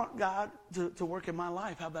 I want God to work in my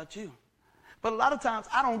life. How about you? But a lot of times,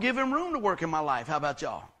 I don't give him room to work in my life. How about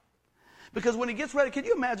y'all? Because when he gets ready, can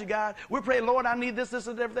you imagine God? We're praying, Lord, I need this,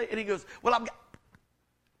 and everything. And he goes, well, I've got,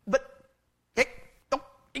 but, hey, don't.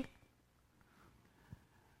 Hey.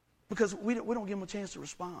 Because we don't give him a chance to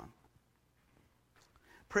respond.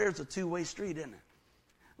 Prayer's a two-way street, isn't it?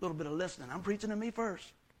 A little bit of listening. I'm preaching to me first.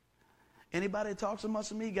 Anybody that talks so much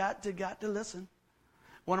to me got to listen.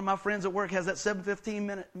 One of my friends at work has that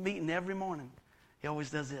 7:15-minute meeting every morning. He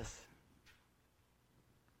always does this.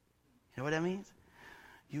 You know what that means?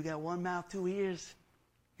 You got one mouth, two ears.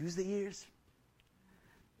 Use the ears.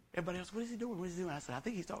 Everybody else, what is he doing? What is he doing? I said, I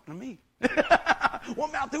think he's talking to me.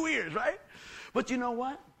 One mouth, two ears, right? But you know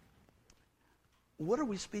what? What are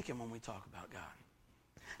we speaking when we talk about God?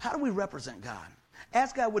 How do we represent God?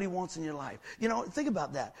 Ask God what he wants in your life. You know, think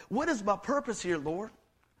about that. What is my purpose here, Lord?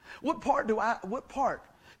 What part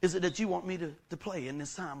is it that you want me to play in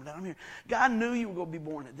this time that I'm here? God knew you were going to be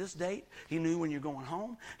born at this date. He knew when you're going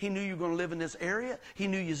home. He knew you were going to live in this area. He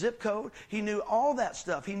knew your zip code. He knew all that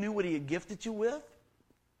stuff. He knew what he had gifted you with.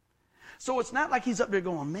 So it's not like he's up there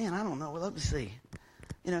going, man, I don't know. Well, let me see.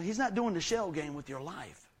 You know, he's not doing the shell game with your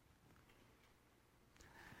life.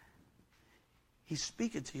 He's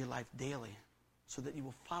speaking to your life daily so that you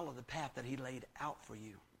will follow the path that he laid out for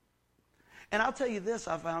you. And I'll tell you this,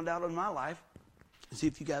 I found out in my life, and see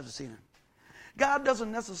if you guys have seen it. God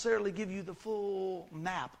doesn't necessarily give you the full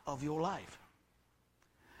map of your life.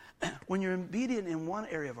 When you're obedient in one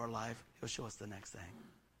area of our life, he'll show us the next thing.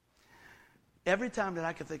 Every time that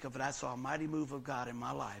I could think of it, I saw a mighty move of God in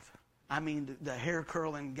my life. I mean, the hair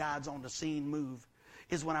curling, God's on the scene move,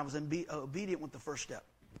 is when I was obedient with the first step.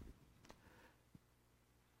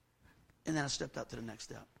 And then I stepped up to the next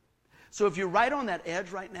step. So if you're right on that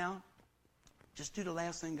edge right now, just do the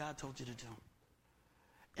last thing God told you to do.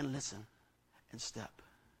 And listen and step.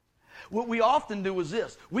 What we often do is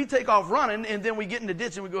this. We take off running and then we get in the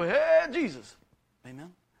ditch and we go, hey, Jesus.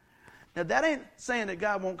 Amen. Now that ain't saying that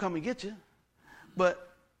God won't come and get you.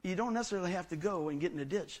 But you don't necessarily have to go and get in the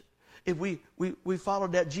ditch. If we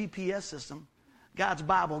followed that GPS system, God's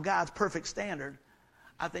Bible, God's perfect standard,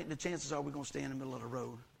 I think the chances are we're going to stay in the middle of the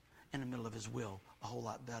road, in the middle of his will, a whole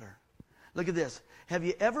lot better. Look at this. Have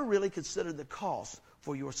you ever really considered the cost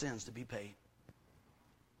for your sins to be paid?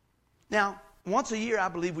 Now, once a year, I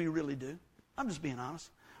believe we really do. I'm just being honest.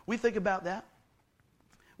 We think about that.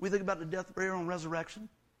 We think about the death, burial, and resurrection.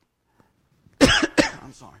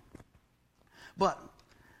 I'm sorry. But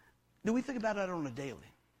do we think about that on a daily?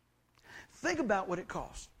 Think about what it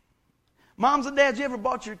costs. Moms and dads, you ever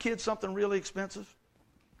bought your kids something really expensive?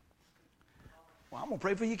 Well, I'm going to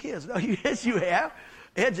pray for your kids. No, yes, you have.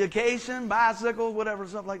 Education, bicycles, whatever,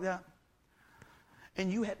 stuff like that.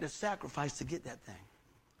 And you had to sacrifice to get that thing.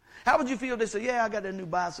 How would you feel if they say, yeah, I got that new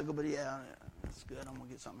bicycle, but yeah, that's good. I'm going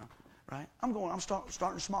to get something else. Right? I'm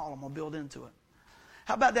starting small. I'm going to build into it.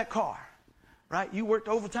 How about that car? Right? You worked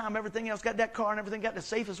overtime, everything else, got that car and everything, got the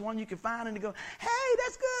safest one you can find, and you go, hey,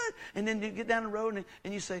 that's good. And then you get down the road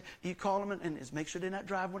and you say, you call them and make sure they're not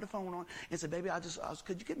driving with the phone on, and say, baby,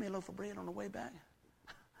 could you get me a loaf of bread on the way back?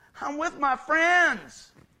 I'm with my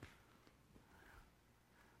friends.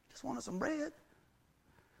 Just wanted some bread.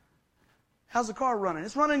 How's the car running?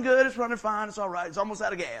 It's running good. It's running fine. It's all right. It's almost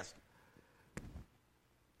out of gas.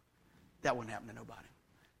 That wouldn't happen to nobody.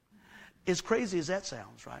 As crazy as that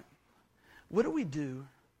sounds, right? What do we do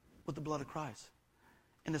with the blood of Christ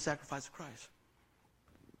and the sacrifice of Christ?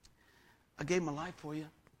 I gave my life for you.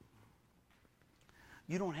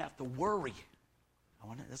 You don't have to worry.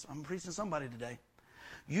 I'm preaching to somebody today.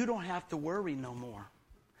 You don't have to worry no more.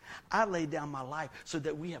 I laid down my life so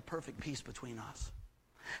that we have perfect peace between us.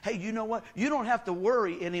 Hey, you know what? You don't have to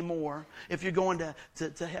worry anymore if you're going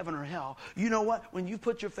to heaven or hell. You know what? When you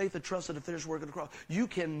put your faith and trust in the finished work of the cross, you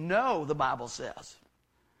can know, the Bible says,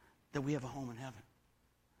 that we have a home in heaven.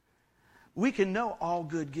 We can know all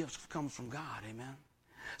good gifts come from God. Amen.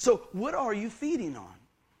 So what are you feeding on?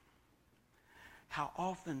 How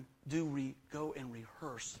often do we go and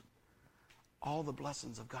rehearse all the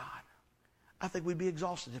blessings of God? I think we'd be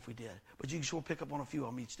exhausted if we did. But you can sure pick up on a few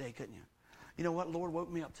of them each day, couldn't you? You know what? Lord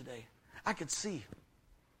woke me up today. I could see.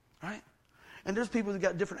 Right? And there's people that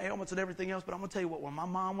got different ailments and everything else, but I'm going to tell you what, when my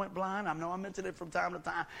mom went blind, I know I mentioned it from time to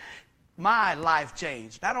time, my life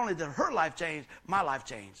changed. Not only did her life change, my life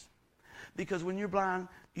changed. Because when you're blind,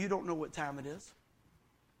 you don't know what time it is.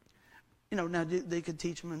 You know, now they could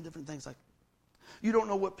teach them and different things like that. You don't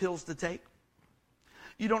know what pills to take.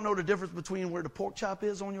 You don't know the difference between where the pork chop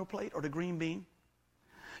is on your plate or the green bean.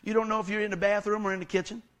 You don't know if you're in the bathroom or in the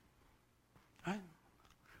kitchen. Right?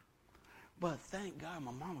 But thank God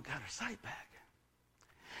my mama got her sight back.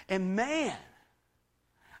 And man,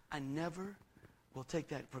 I never will take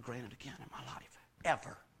that for granted again in my life.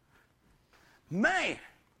 Ever. Man,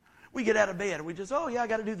 we get out of bed and we just, oh yeah, I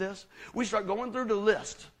got to do this. We start going through the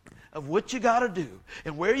list of what you got to do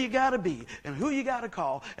and where you got to be and who you got to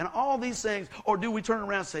call and all these things. Or do we turn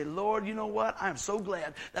around and say, Lord, you know what? I am so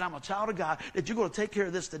glad that I'm a child of God, that you're going to take care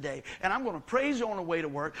of this today. And I'm going to praise you on the way to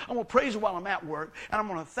work. I'm going to praise you while I'm at work. And I'm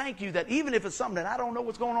going to thank you that even if it's something that I don't know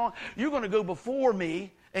what's going on, you're going to go before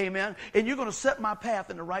me. Amen. And you're going to set my path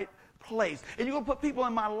in the right place. And you're going to put people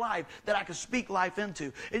in my life that I can speak life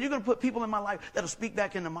into. And you're going to put people in my life that will speak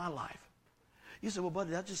back into my life. You say, well,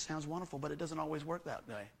 buddy, that just sounds wonderful, but it doesn't always work that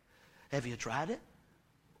way. Have you tried it?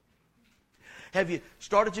 Have you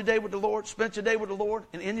started your day with the Lord, spent your day with the Lord,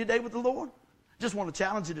 and end your day with the Lord? Just want to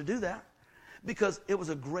challenge you to do that because it was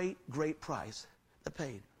a great, great price that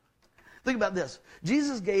paid. Think about this.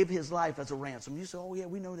 Jesus gave his life as a ransom. You say, oh, yeah,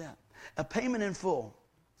 we know that. A payment in full.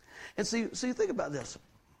 And see, think about this.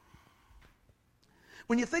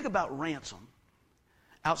 When you think about ransom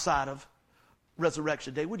outside of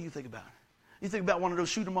Resurrection Day, what do you think about? You think about one of those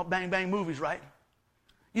shoot 'em up, bang, bang movies, right?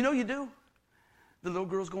 You know you do. The little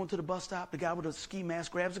girl's going to the bus stop. The guy with a ski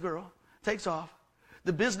mask grabs the girl, takes off.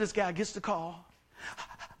 The business guy gets the call.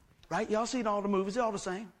 Right? Y'all seen all the movies. They're all the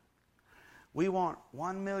same. We want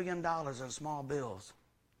 $1 million in small bills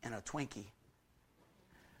and a Twinkie.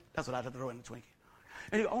 That's what I'd have to throw in a Twinkie.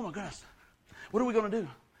 And you go, oh my goodness, what are we going to do?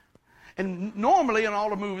 And normally in all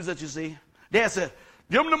the movies that you see, Dad said,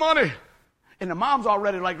 give them the money. And the mom's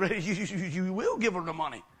already like, ready, you will give her the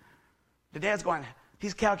money. The dad's going,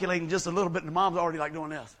 he's calculating just a little bit, and the mom's already like doing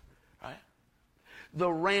this, right?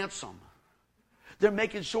 The ransom. They're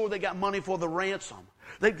making sure they got money for the ransom.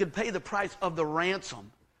 They could pay the price of the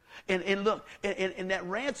ransom. And look, and that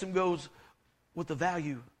ransom goes with the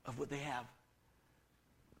value of what they have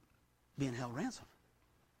being held ransom.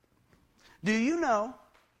 Do you know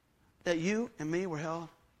that you and me were held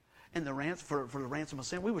in the ransom for the ransom of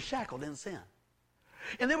sin? We were shackled in sin.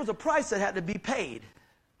 And there was a price that had to be paid.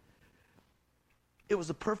 It was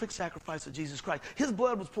the perfect sacrifice of Jesus Christ. His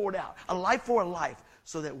blood was poured out, a life for a life,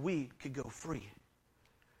 so that we could go free.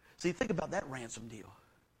 See, think about that ransom deal.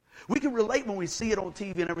 We can relate when we see it on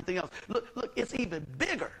TV and everything else. Look, it's even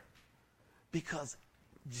bigger because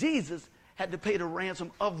Jesus had to pay the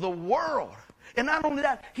ransom of the world. And not only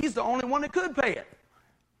that, he's the only one that could pay it.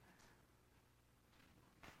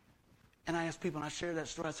 And I asked people, and I shared that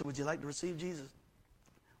story. I said, would you like to receive Jesus?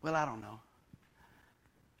 Well, I don't know.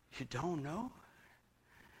 You don't know?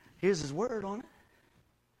 Here's his word on it.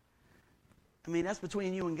 I mean, that's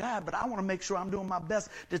between you and God, but I want to make sure I'm doing my best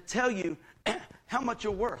to tell you how much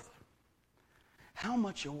you're worth. How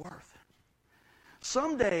much you're worth.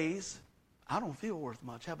 Some days, I don't feel worth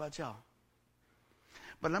much. How about y'all?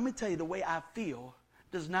 But let me tell you, the way I feel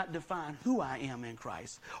does not define who I am in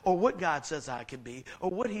Christ or what God says I can be or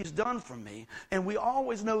what he's done for me. And we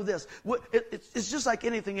always know this. It's just like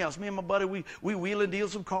anything else. Me and my buddy, we wheel and deal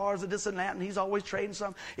some cars and this and that, and he's always trading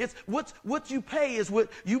something. It's what you pay is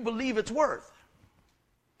what you believe it's worth.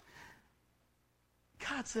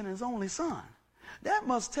 God sent his only son. That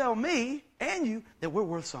must tell me and you that we're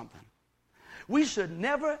worth something. We should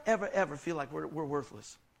never, ever, ever feel like we're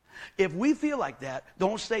worthless. If we feel like that,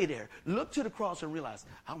 don't stay there. Look to the cross and realize,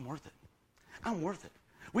 I'm worth it. I'm worth it.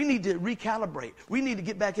 We need to recalibrate. We need to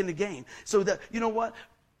get back in the game so that, you know what?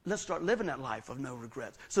 Let's start living that life of no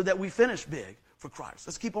regrets so that we finish big for Christ.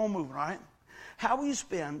 Let's keep on moving, all right? How will you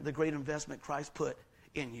spend the great investment Christ put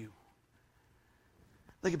in you?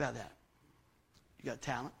 Think about that. You got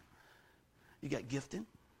talent. You got gifting.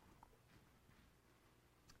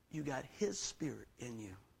 You got his spirit in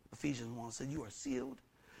you. Ephesians 1 said you are sealed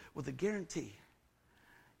with a guarantee.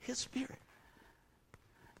 His spirit.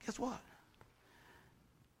 Guess what?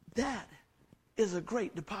 That is a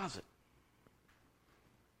great deposit.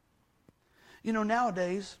 You know,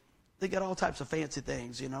 nowadays, they got all types of fancy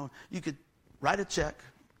things, you know. You could write a check,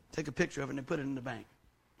 take a picture of it, and then put it in the bank.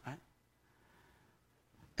 Right?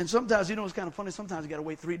 And sometimes, you know, it's kind of funny. Sometimes you got to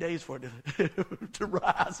wait 3 days for it to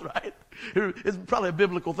rise, right? It's probably a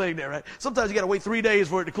biblical thing there, right? Sometimes you got to wait 3 days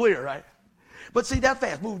for it to clear, right? But see, that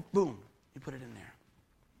fast, boom, boom, you put it in there.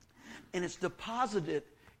 And it's deposited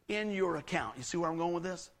in your account. You see where I'm going with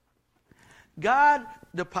this? God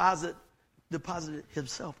deposited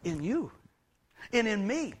himself in you and in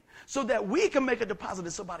me so that we can make a deposit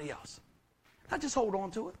in somebody else. Not just hold on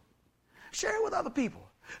to it. Share it with other people.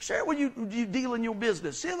 Share it when you deal in your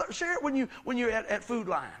business. Share it when you're at Food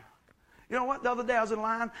Line. You know what? The other day I was in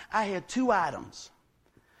line. I had 2 items.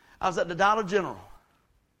 I was at the Dollar General.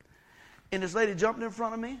 And this lady jumped in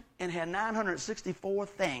front of me and had 964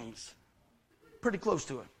 things. Pretty close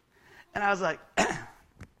to it. And I was like,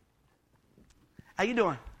 how you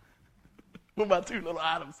doing? With my 2 little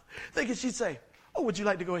items. Thinking she'd say, oh, would you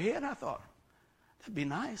like to go ahead? And I thought, that'd be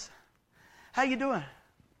nice. How you doing?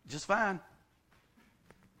 Just fine.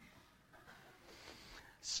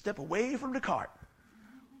 Step away from the cart.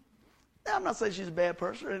 Now, I'm not saying she's a bad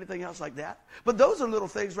person or anything else like that. But those are little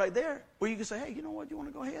things right there where you can say, hey, you know what? You want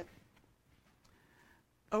to go ahead?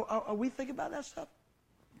 Are we thinking about that stuff?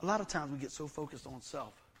 A lot of times we get so focused on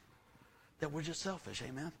self that we're just selfish.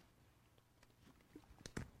 Amen?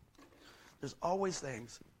 There's always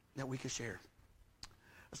things that we can share.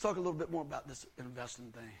 Let's talk a little bit more about this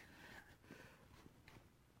investing thing.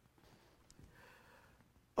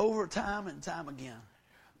 Over time and time again,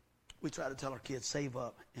 we try to tell our kids, save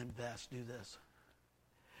up, invest, do this.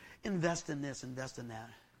 Invest in this, invest in that.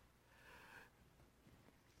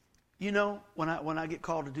 You know, when I get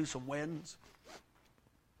called to do some weddings,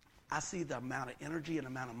 I see the amount of energy and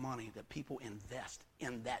amount of money that people invest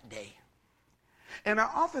in that day. And I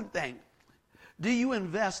often think, do you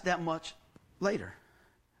invest that much later?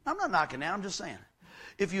 I'm not knocking that. I'm just saying.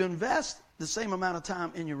 If you invest the same amount of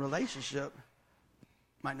time in your relationship,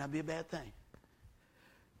 might not be a bad thing.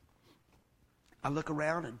 I look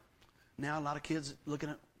around, and now a lot of kids looking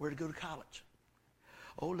at where to go to college.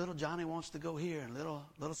 Oh, little Johnny wants to go here, and little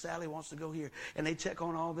Sally wants to go here. And they check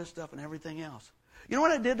on all this stuff and everything else. You know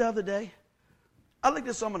what I did the other day? I looked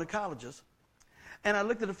at some of the colleges, and I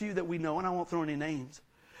looked at a few that we know, and I won't throw any names.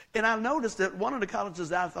 And I noticed that one of the colleges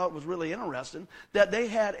that I thought was really interesting, that they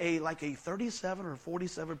had a 37 or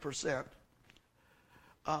 47%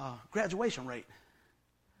 graduation rate.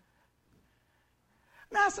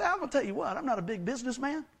 Now, I say, I'm going to tell you what, I'm not a big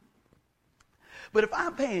businessman. But if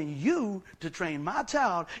I'm paying you to train my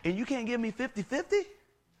child and you can't give me 50-50,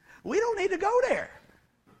 we don't need to go there.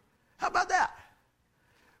 How about that?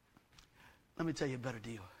 Let me tell you a better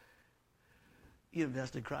deal. You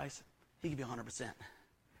invest in Christ, He give you 100%.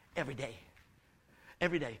 Every day.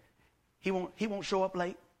 Every day. He won't show up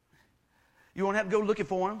late. You won't have to go looking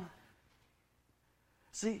for him.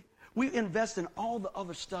 See, we invest in all the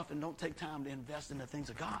other stuff and don't take time to invest in the things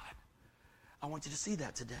of God. I want you to see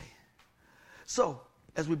that today. So,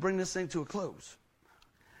 as we bring this thing to a close,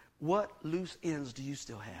 what loose ends do you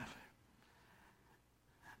still have?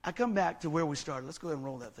 I come back to where we started. Let's go ahead and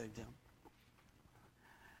roll that thing down.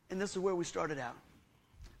 And this is where we started out.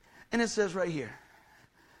 And it says right here,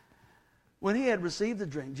 when he had received the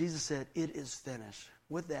drink, Jesus said, it is finished.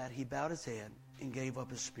 With that, he bowed his head and gave up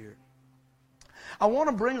his spirit. I want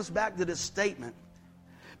to bring us back to this statement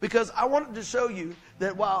because I wanted to show you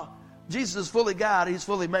that while Jesus is fully God, he's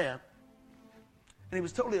fully man. And he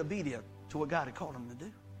was totally obedient to what God had called him to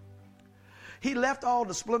do. He left all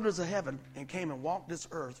the splendors of heaven and came and walked this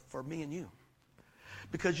earth for me and you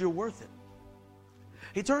because you're worth it.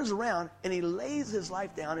 He turns around and he lays his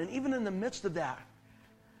life down, and even in the midst of that,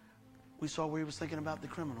 we saw where he was thinking about the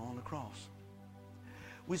criminal on the cross.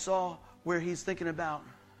 We saw where he's thinking about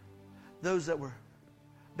those that were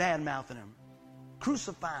bad-mouthing him,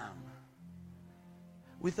 crucifying him.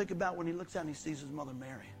 We think about when he looks out and he sees his mother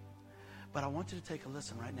Mary. But I want you to take a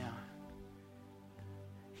listen right now.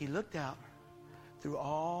 He looked out through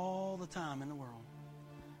all the time in the world,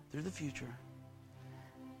 through the future,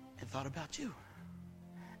 and thought about you.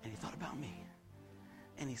 And he thought about me.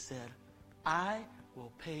 And he said, I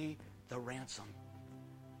will pay the ransom.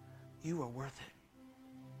 You are worth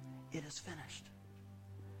it. It is finished.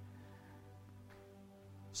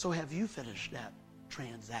 So have you finished that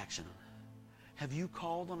transaction? Have you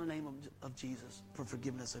called on the name of Jesus for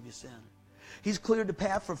forgiveness of your sin? He's cleared the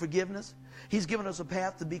path for forgiveness. He's given us a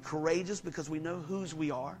path to be courageous because we know whose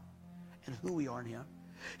we are and who we are in him.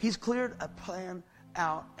 He's cleared a plan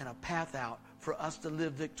out and a path out for us to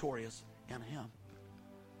live victorious in him.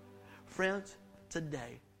 Friends,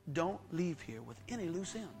 today, don't leave here with any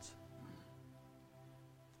loose ends.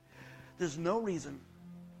 There's no reason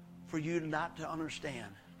for you not to understand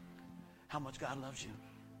how much God loves you.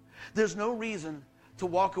 There's no reason to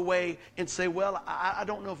walk away and say, well, I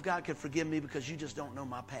don't know if God can forgive me because you just don't know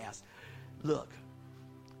my past. Look,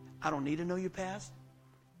 I don't need to know your past.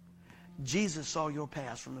 Jesus saw your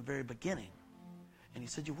past from the very beginning. And he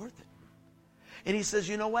said, you're worth it. And he says,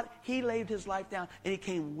 you know what? He laid his life down and he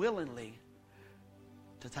came willingly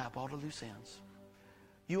to tie up all the loose ends.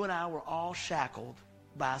 You and I were all shackled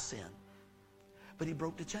by sin. But he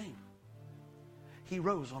broke the chain. He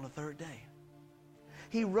rose on the third day.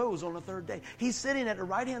 He rose on the third day. He's sitting at the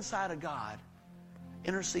right-hand side of God,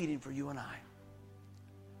 interceding for you and I.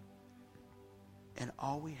 And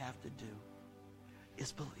all we have to do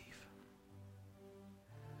is believe.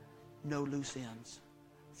 No loose ends.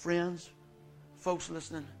 Friends, folks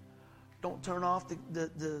listening, don't turn off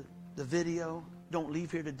the video. Don't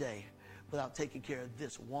leave here today without taking care of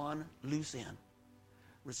this one loose end.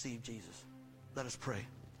 Receive Jesus. Let us pray.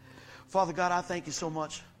 Father God, I thank you so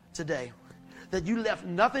much today that you left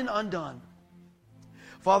nothing undone.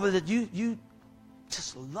 Father, that you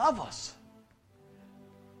just love us.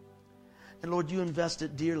 And Lord, you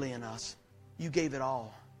invested dearly in us. You gave it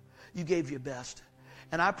all. You gave your best.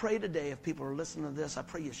 And I pray today, if people are listening to this, I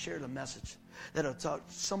pray you share the message that'll talk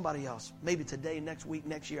to somebody else. Maybe today, next week,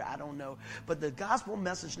 next year, I don't know. But the gospel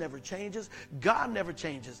message never changes. God never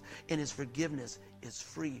changes. And his forgiveness is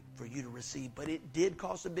free for you to receive. But it did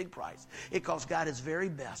cost a big price. It cost God his very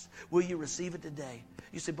best. Will you receive it today?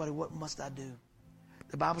 You say, buddy, what must I do?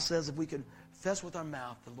 The Bible says if we confess with our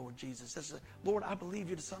mouth the Lord Jesus, says, Lord, I believe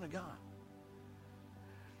you're the Son of God.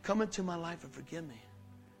 Come into my life and forgive me.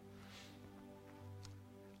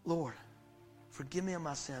 Lord, forgive me of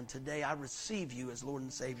my sin. Today I receive you as Lord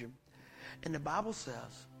and Savior. And the Bible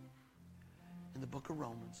says in the book of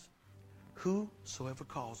Romans, whosoever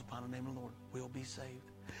calls upon the name of the Lord will be saved.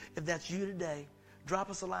 If that's you today, drop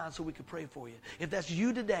us a line so we can pray for you. If that's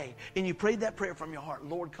you today and you prayed that prayer from your heart,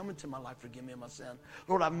 Lord, come into my life, forgive me of my sin.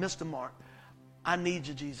 Lord, I've missed the mark. I need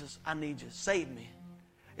you, Jesus. I need you. Save me.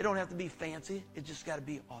 It don't have to be fancy. It just got to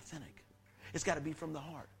be authentic. It's got to be from the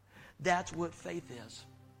heart. That's what faith is.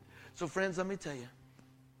 So friends, let me tell you,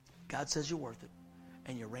 God says you're worth it,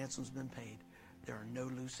 and your ransom's been paid. There are no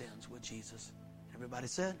loose ends with Jesus. Everybody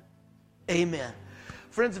said? Amen.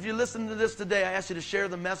 Friends, if you're listening to this today, I ask you to share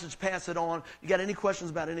the message, pass it on. You got any questions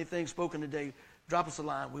about anything spoken today, drop us a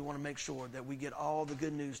line. We want to make sure that we get all the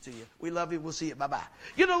good news to you. We love you. We'll see you. Bye-bye.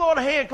 Give the Lord a hand.